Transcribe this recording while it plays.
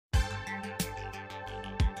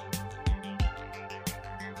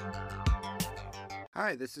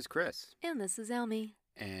Hi, this is Chris, And this is Elmi.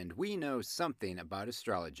 and we know something about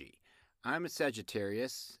astrology. I'm a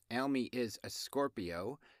Sagittarius, Almy is a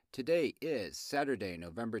Scorpio. Today is Saturday,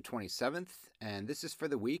 November 27th, and this is for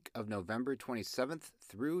the week of November 27th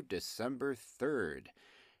through December 3rd.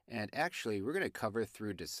 And actually, we're going to cover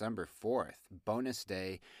through December 4th, bonus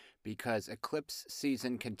day, because eclipse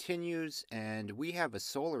season continues, and we have a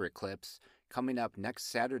solar eclipse coming up next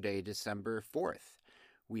Saturday, December 4th.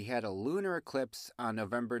 We had a lunar eclipse on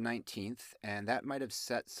November 19th, and that might have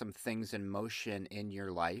set some things in motion in your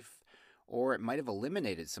life, or it might have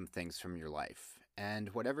eliminated some things from your life. And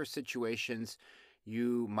whatever situations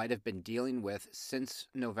you might have been dealing with since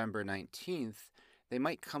November 19th, they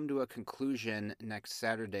might come to a conclusion next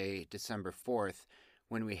Saturday, December 4th,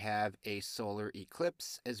 when we have a solar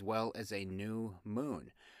eclipse as well as a new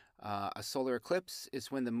moon. A solar eclipse is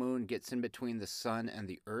when the moon gets in between the sun and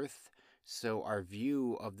the earth, so our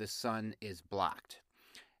view of the sun is blocked.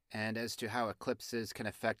 And as to how eclipses can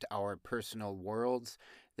affect our personal worlds,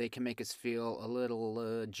 they can make us feel a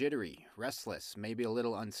little jittery, restless, maybe a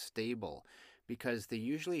little unstable, because they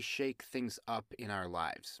usually shake things up in our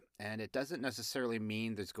lives. And it doesn't necessarily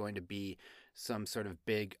mean there's going to be some sort of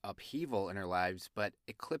big upheaval in our lives, but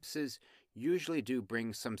eclipses usually do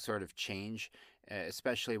bring some sort of change,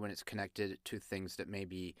 especially when it's connected to things that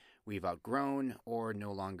maybe we've outgrown or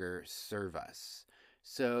no longer serve us.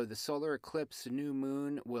 So the solar eclipse new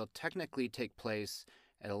moon will technically take place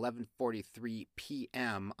at 11:43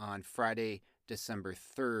 p.m. on Friday, December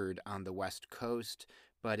 3rd on the West Coast,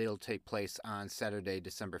 but it'll take place on Saturday,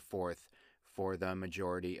 December 4th for the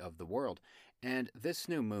majority of the world. And this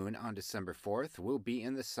new moon on December 4th will be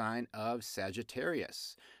in the sign of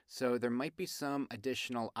Sagittarius. So there might be some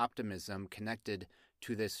additional optimism connected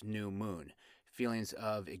to this new moon. Feelings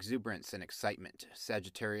of exuberance and excitement.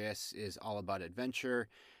 Sagittarius is all about adventure,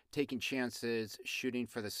 taking chances, shooting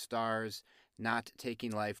for the stars, not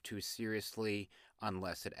taking life too seriously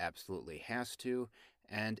unless it absolutely has to,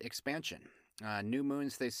 and expansion. New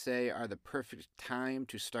moons, they say, are the perfect time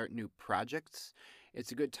to start new projects.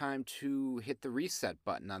 It's a good time to hit the reset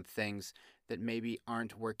button on things that maybe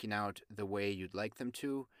aren't working out the way you'd like them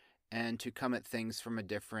to, and to come at things from a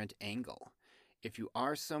different angle. If you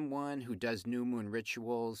are someone who does new moon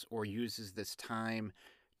rituals or uses this time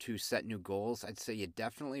to set new goals, I'd say you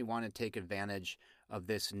definitely want to take advantage of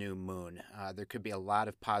this new moon. There could be a lot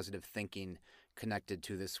of positive thinking connected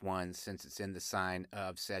to this one since it's in the sign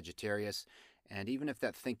of Sagittarius. And even if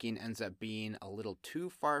that thinking ends up being a little too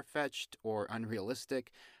far fetched or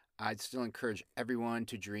unrealistic, I'd still encourage everyone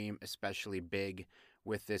to dream especially big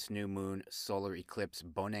with this new moon solar eclipse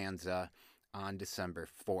bonanza on December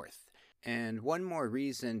 4th. And one more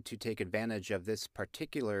reason to take advantage of this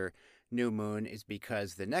particular new moon is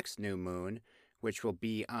because the next new moon, which will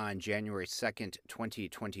be on January 2nd,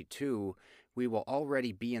 2022, we will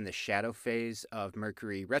already be in the shadow phase of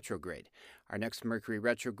Mercury retrograde. Our next Mercury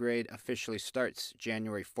retrograde officially starts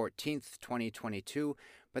January 14th, 2022,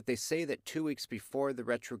 but they say that 2 weeks before the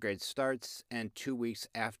retrograde starts and 2 weeks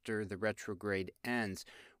after the retrograde ends,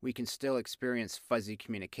 we can still experience fuzzy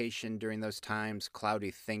communication during those times,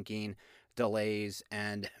 cloudy thinking, delays,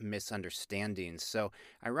 and misunderstandings. So,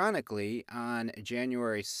 ironically, on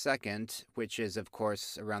January 2nd, which is, of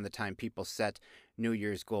course, around the time people set New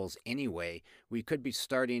Year's goals anyway, we could be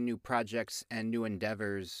starting new projects and new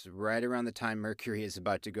endeavors right around the time Mercury is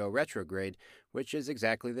about to go retrograde, which is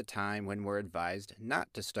exactly the time when we're advised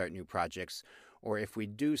not to start new projects. Or if we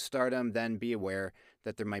do start them, then be aware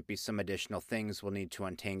that there might be some additional things we'll need to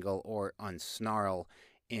untangle or unsnarl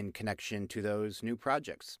in connection to those new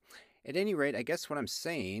projects. At any rate, I guess what I'm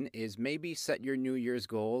saying is maybe set your New Year's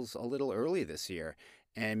goals a little early this year,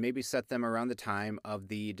 and maybe set them around the time of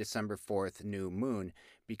the December 4th new moon,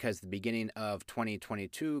 because the beginning of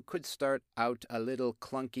 2022 could start out a little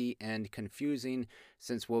clunky and confusing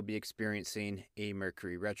since we'll be experiencing a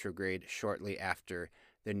Mercury retrograde shortly after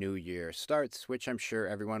the new year starts, which I'm sure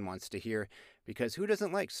everyone wants to hear, because who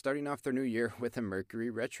doesn't like starting off their new year with a Mercury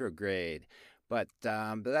retrograde? But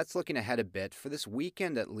that's looking ahead a bit. For this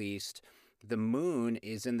weekend, at least, the moon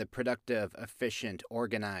is in the productive, efficient,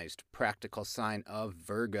 organized, practical sign of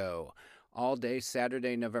Virgo. All day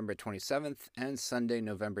Saturday, November 27th, and Sunday,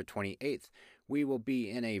 November 28th, we will be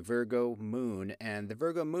in a Virgo moon, and the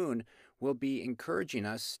Virgo moon will be encouraging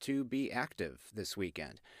us to be active this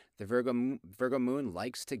weekend. The Virgo moon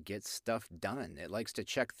likes to get stuff done. It likes to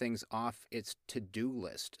check things off its to-do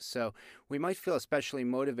list. So we might feel especially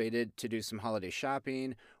motivated to do some holiday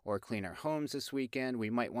shopping or clean our homes this weekend.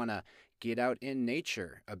 We might want to get out in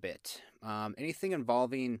nature a bit. Anything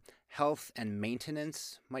involving health and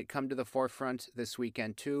maintenance might come to the forefront this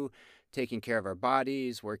weekend too. Taking care of our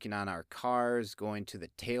bodies, working on our cars, going to the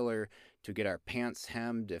tailor to get our pants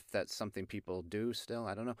hemmed, if that's something people do still.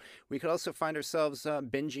 I don't know. We could also find ourselves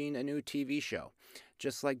binging a new TV show.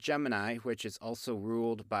 Just like Gemini, which is also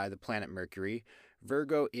ruled by the planet Mercury,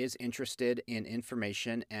 Virgo is interested in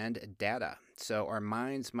information and data. So our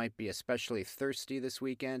minds might be especially thirsty this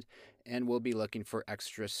weekend, and we'll be looking for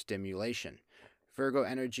extra stimulation. Virgo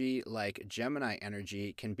energy, like Gemini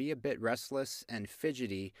energy, can be a bit restless and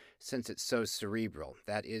fidgety since it's so cerebral.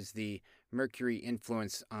 That is the Mercury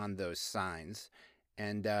influence on those signs.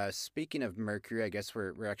 And speaking of Mercury, I guess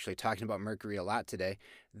we're actually talking about Mercury a lot today.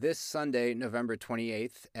 This Sunday, November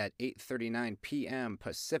 28th at 8:39 p.m.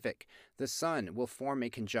 Pacific, the Sun will form a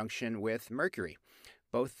conjunction with Mercury.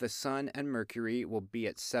 Both the Sun and Mercury will be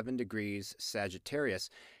at 7 degrees Sagittarius.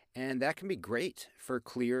 And that can be great for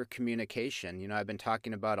clear communication. You know, I've been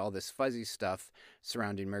talking about all this fuzzy stuff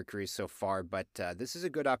surrounding Mercury so far, but this is a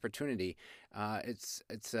good opportunity. It's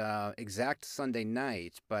exact Sunday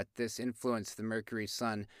night, but this influence, the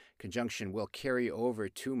Mercury-Sun conjunction, will carry over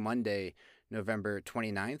to Monday, November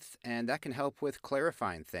 29th, and that can help with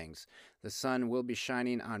clarifying things. The Sun will be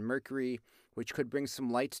shining on Mercury, which could bring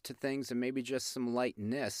some light to things and maybe just some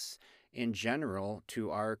lightness in general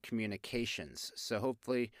to our communications. So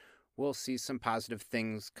hopefully we'll see some positive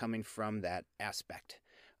things coming from that aspect.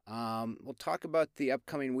 We'll talk about the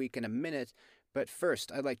upcoming week in a minute, but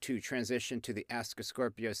first I'd like to transition to the Ask a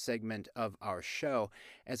Scorpio segment of our show.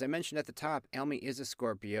 As I mentioned at the top, Almy is a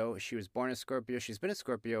Scorpio. She was born a Scorpio. She's been a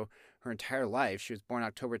Scorpio her entire life. She was born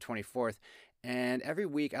October 24th. And every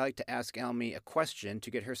week I like to ask Almy a question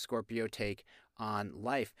to get her Scorpio take on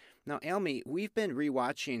life. Now, Almy, we've been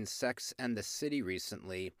rewatching Sex and the City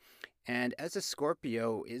recently, and as a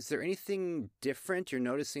Scorpio, is there anything different you're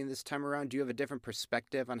noticing this time around? Do you have a different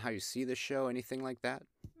perspective on how you see the show, anything like that?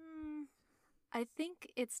 I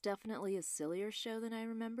think it's definitely a sillier show than I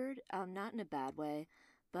remembered, not in a bad way,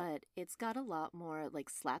 but it's got a lot more like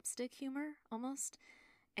slapstick humor almost,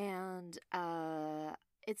 and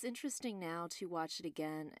it's interesting now to watch it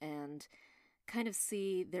again and kind of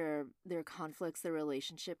see their conflicts, their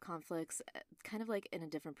relationship conflicts, kind of like in a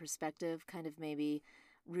different perspective, kind of maybe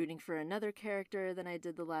rooting for another character than I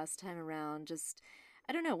did the last time around. Just,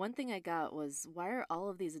 I don't know, one thing I got was, why are all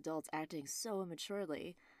of these adults acting so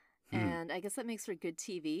immaturely? And I guess that makes for good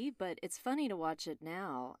TV, but it's funny to watch it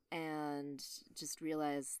now and just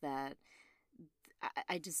realize that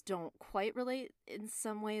I just don't quite relate in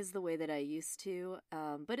some ways the way that I used to.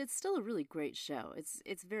 But it's still a really great show.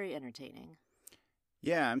 It's very entertaining.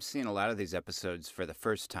 Yeah, I'm seeing a lot of these episodes for the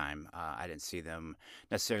first time. I didn't see them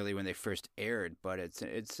necessarily when they first aired, but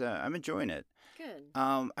it's I'm enjoying it. Good.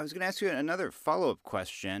 I was going to ask you another follow-up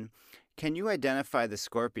question. Can you identify the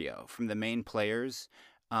Scorpio from the main players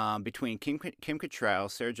between Kim Cattrall,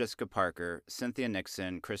 Sarah Jessica Parker, Cynthia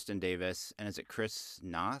Nixon, Kristen Davis, and is it Chris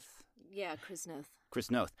Noth? Yeah, Chris Noth. Chris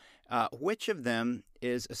Noth. Which of them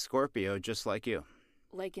is a Scorpio just like you?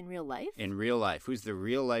 Like in real life? In real life. Who's the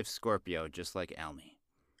real life Scorpio just like Almy?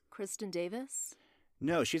 Kristen Davis?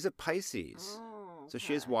 No, she's a Pisces. Oh, So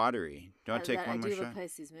she is watery. Do you want to take one more I do shot? have a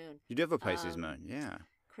Pisces moon. You do have a Pisces moon, yeah.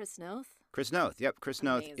 Chris Noth? Chris Noth. Yep, Chris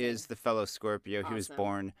Noth Amazing. is the fellow Scorpio. He was Awesome.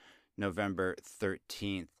 born November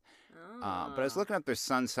 13th. Oh. But I was looking up their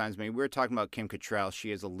sun signs. I mean, we were talking about Kim Cattrall.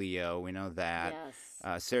 She is a Leo. We know that.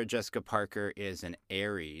 Yes. Sarah Jessica Parker is an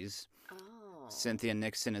Aries. Oh. Cynthia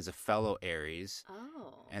Nixon is a fellow Aries.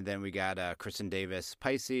 Oh. And then we got Kristen Davis,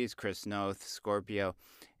 Pisces, Chris Noth, Scorpio.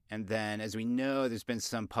 And then, as we know, there's been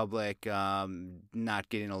some public not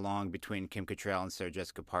getting along between Kim Cattrall and Sarah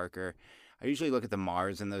Jessica Parker. I usually look at the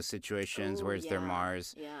Mars in those situations. Ooh, Where's their yeah.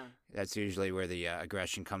 Mars? Yeah. That's usually where the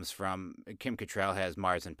aggression comes from. Kim Cattrall has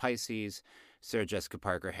Mars in Pisces. Sarah Jessica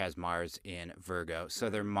Parker has Mars in Virgo. So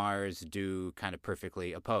their Mars do kind of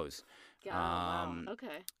perfectly oppose. Wow. Okay.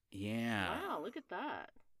 Yeah. Wow, look at that.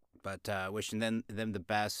 But wishing them the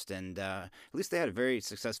best, and at least they had a very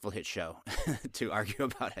successful hit show to argue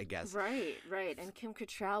about, I guess. Right, right. And Kim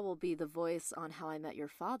Cattrall will be the voice on How I Met Your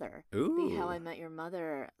Father. Ooh. The How I Met Your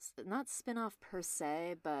Mother, not spin-off per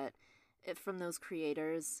se, but from those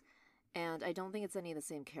creators. And I don't think it's any of the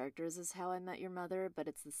same characters as How I Met Your Mother, but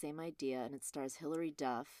it's the same idea, and it stars Hilary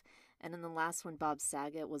Duff. And in the last one, Bob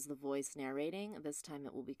Saget was the voice narrating. This time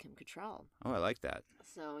it will be Kim Cattrall. Oh, I like that.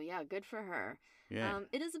 So, yeah, good for her. Yeah.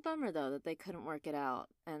 It is a bummer, though, that they couldn't work it out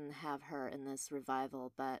and have her in this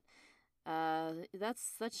revival, but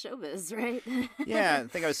That's showbiz, right? Yeah, I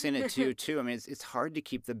think I was seeing it too. I mean, it's hard to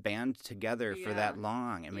keep the band together for Yeah. that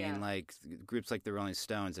long. I mean, Yeah. like groups like the Rolling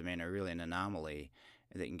Stones, I mean, are really an anomaly.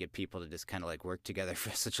 They can get people to just kind of like work together for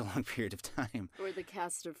such a long period of time. Or the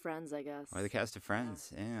cast of Friends, I guess. Or the cast of Yeah.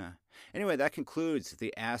 Friends, yeah. Anyway, that concludes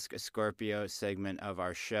the Ask a Scorpio segment of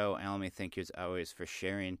our show. Almy, thank you as always for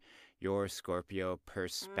sharing your Scorpio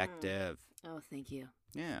perspective. Oh, thank you.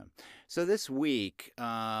 Yeah. So this week,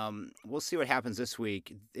 we'll see what happens this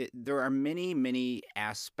week. There are many, many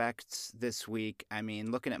aspects this week. I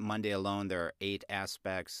mean, looking at Monday alone, there are 8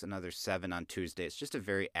 aspects, another 7 on Tuesday. It's just a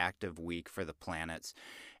very active week for the planets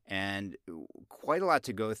and quite a lot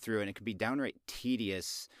to go through. And it can be downright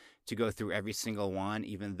tedious to go through every single one,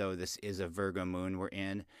 even though this is a Virgo moon we're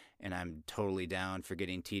in, and I'm totally down for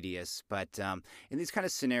getting tedious. But in these kind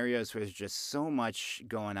of scenarios where there's just so much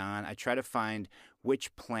going on, I try to find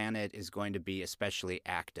which planet is going to be especially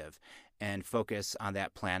active and focus on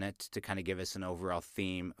that planet to kind of give us an overall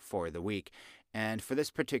theme for the week. And for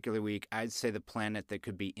this particular week, I'd say the planet that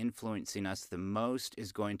could be influencing us the most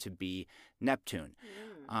is going to be Neptune.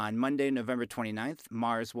 On Monday, November 29th,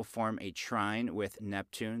 Mars will form a trine with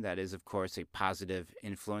Neptune. That is, of course, a positive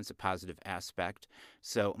influence, a positive aspect.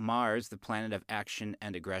 So Mars, the planet of action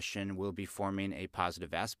and aggression, will be forming a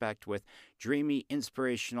positive aspect with dreamy,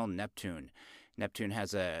 inspirational Neptune. Neptune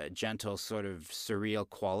has a gentle, sort of surreal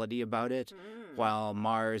quality about it, while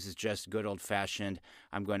Mars is just good old-fashioned,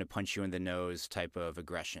 I'm going to punch you in the nose type of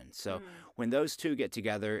aggression. So when those two get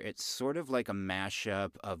together, it's sort of like a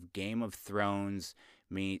mashup of Game of Thrones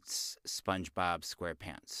meets SpongeBob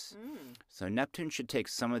SquarePants. So Neptune should take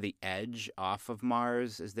some of the edge off of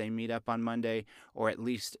Mars as they meet up on Monday, or at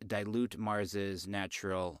least dilute Mars's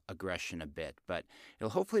natural aggression a bit. But it'll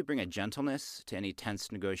hopefully bring a gentleness to any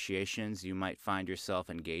tense negotiations you might find yourself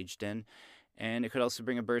engaged in. And it could also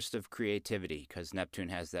bring a burst of creativity because Neptune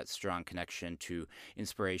has that strong connection to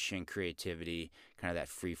inspiration, creativity, kind of that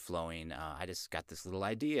free-flowing, I just got this little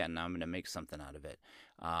idea and now I'm going to make something out of it.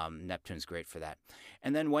 Neptune's great for that.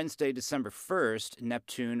 And then Wednesday, December 1st,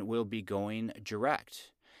 Neptune will be going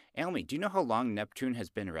direct. Almy, do you know how long Neptune has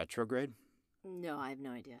been retrograde? No, I have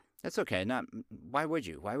no idea. That's okay. Why would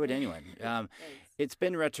you? Why would anyone? Thanks. It's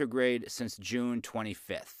been retrograde since June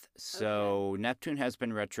 25th. So Neptune has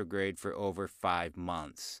been retrograde for over 5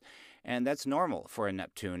 months. And that's normal for a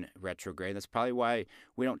Neptune retrograde. That's probably why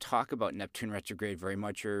we don't talk about Neptune retrograde very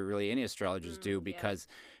much, or really any astrologers do, because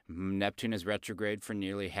Neptune is retrograde for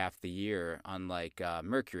nearly half the year, unlike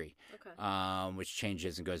Mercury, which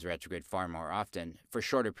changes and goes retrograde far more often for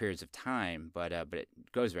shorter periods of time, but it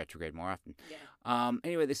goes retrograde more often.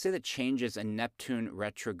 Anyway, they say the changes a Neptune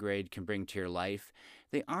retrograde can bring to your life,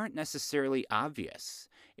 they aren't necessarily obvious.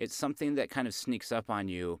 It's something that kind of sneaks up on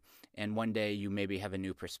you, and one day you maybe have a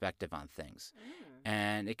new perspective on things.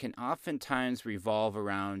 And it can oftentimes revolve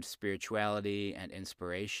around spirituality and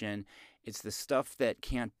inspiration. It's the stuff that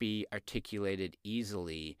can't be articulated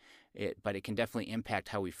easily, but it can definitely impact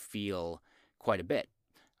how we feel quite a bit.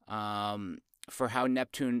 For how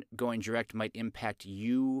Neptune going direct might impact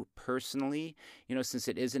you personally, since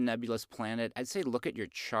it is a nebulous planet, I'd say look at your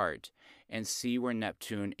chart and see where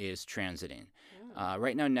Neptune is transiting.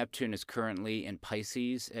 Right now, Neptune is currently in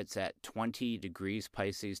Pisces. It's at 20 degrees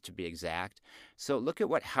Pisces to be exact. So look at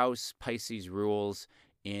what house Pisces rules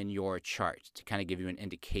in your chart to kind of give you an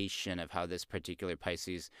indication of how this particular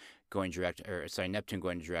Neptune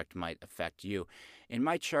going direct might affect you. In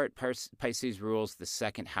my chart, Pisces rules the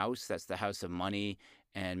second house. That's the house of money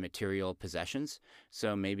and material possessions.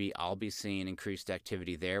 So maybe I'll be seeing increased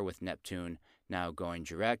activity there with Neptune now going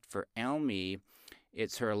direct. For Almy,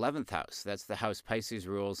 it's her 11th house. That's the house Pisces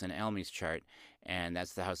rules in Almy's chart. And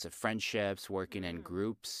that's the house of friendships, working in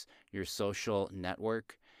groups, your social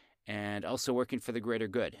network, and also working for the greater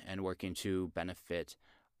good and working to benefit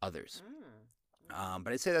others.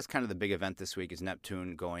 But I'd say that's kind of the big event this week is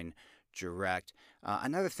Neptune going direct.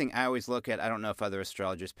 Another thing I always look at, I don't know if other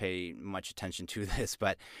astrologers pay much attention to this,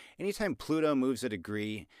 but anytime Pluto moves a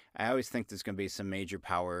degree, I always think there's going to be some major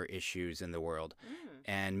power issues in the world.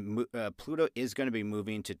 And Pluto is going to be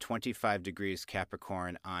moving to 25 degrees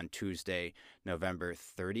Capricorn on Tuesday, November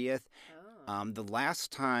 30th. The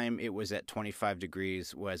last time it was at 25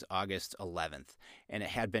 degrees was August 11th, and it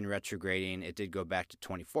had been retrograding. It did go back to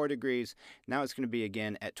 24 degrees. Now it's going to be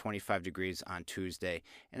again at 25 degrees on Tuesday,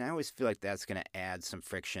 and I always feel like that's going to add some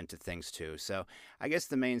friction to things too. So I guess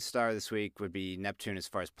the main star this week would be Neptune as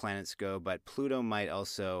far as planets go, but Pluto might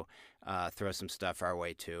also throw some stuff our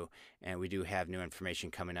way too. And we do have new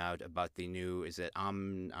information coming out about the new, is it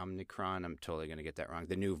Omicron? I'm totally going to get that wrong.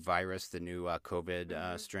 The new virus, the new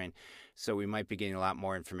COVID strain. So we might be getting a lot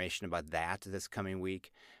more information about that this coming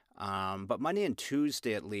week. But Monday and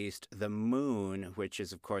Tuesday, at least, the moon, which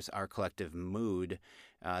is, of course, our collective mood,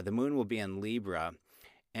 the moon will be in Libra.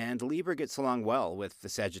 And Libra gets along well with the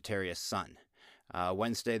Sagittarius sun.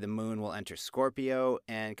 Wednesday, the moon will enter Scorpio,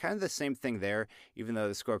 and kind of the same thing there, even though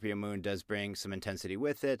the Scorpio moon does bring some intensity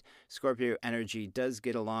with it. Scorpio energy does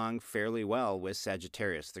get along fairly well with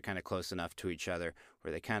Sagittarius. They're kind of close enough to each other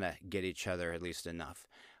where they kind of get each other at least enough.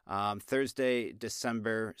 Thursday,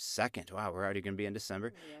 December 2nd. Wow, we're already going to be in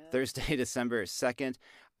December. Yeah. Thursday, December 2nd.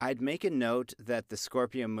 I'd make a note that the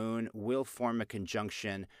Scorpio moon will form a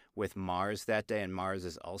conjunction with Mars that day, and Mars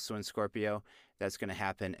is also in Scorpio. That's going to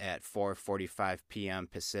happen at 4:45 p.m.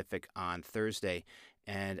 Pacific on Thursday,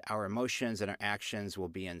 and our emotions and our actions will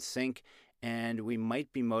be in sync, and we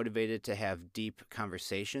might be motivated to have deep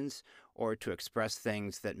conversations or to express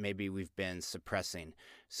things that maybe we've been suppressing.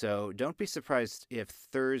 So don't be surprised if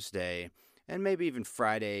Thursday and maybe even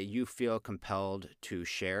Friday you feel compelled to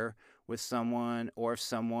share with someone, or if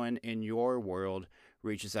someone in your world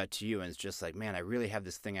reaches out to you and is just like, man, I really have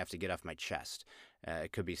this thing I have to get off my chest.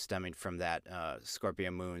 It could be stemming from that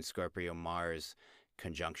Scorpio moon, Scorpio Mars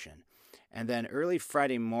conjunction. And then early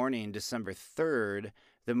Friday morning, December 3rd,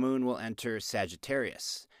 the moon will enter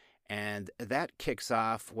Sagittarius. And that kicks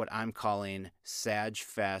off what I'm calling Sag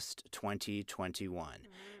Fest 2021.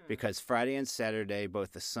 Because Friday and Saturday,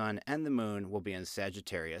 both the sun and the moon will be in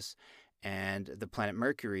Sagittarius. And the planet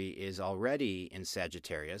Mercury is already in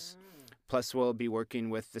Sagittarius. Plus, we'll be working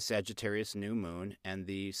with the Sagittarius new moon and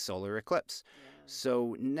the solar eclipse.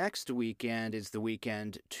 So next weekend is the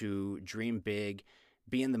weekend to dream big,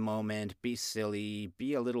 be in the moment, be silly,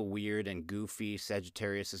 be a little weird and goofy.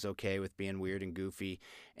 Sagittarius is okay with being weird and goofy.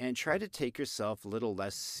 And try to take yourself a little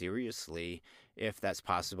less seriously if that's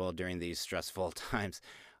possible during these stressful times.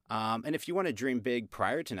 And if you want to dream big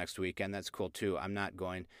prior to next weekend, that's cool too. I'm not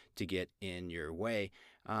going to get in your way.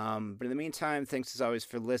 But in the meantime, thanks as always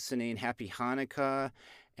for listening. Happy Hanukkah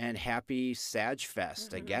and happy Sag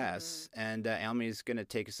Fest, I guess. And Almy's going to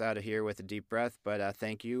take us out of here with a deep breath. But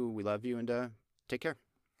thank you. We love you, and take care.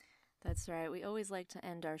 That's right. We always like to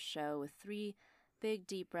end our show with 3 big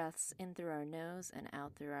deep breaths in through our nose and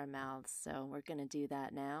out through our mouths. So we're going to do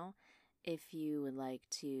that now. If you would like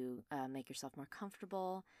to make yourself more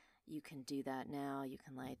comfortable, you can do that now. You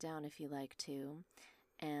can lie down if you like to.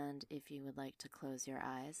 And if you would like to close your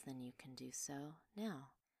eyes, then you can do so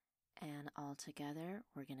now. And all together,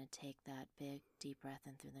 we're going to take that big deep breath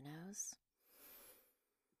in through the nose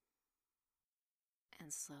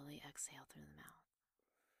and slowly exhale through the mouth.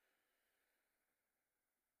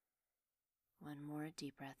 One more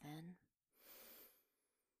deep breath in.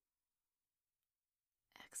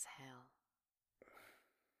 Exhale.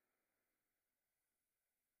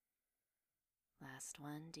 Last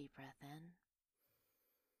one, deep breath in.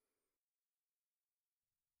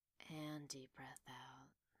 And deep breath out.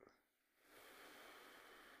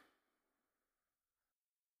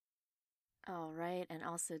 All right, and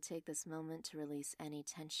also take this moment to release any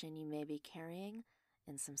tension you may be carrying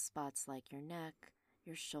in some spots like your neck,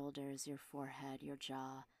 your shoulders, your forehead, your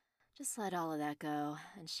jaw. Just let all of that go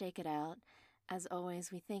and shake it out. As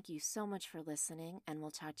always, we thank you so much for listening, and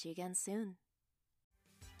we'll talk to you again soon.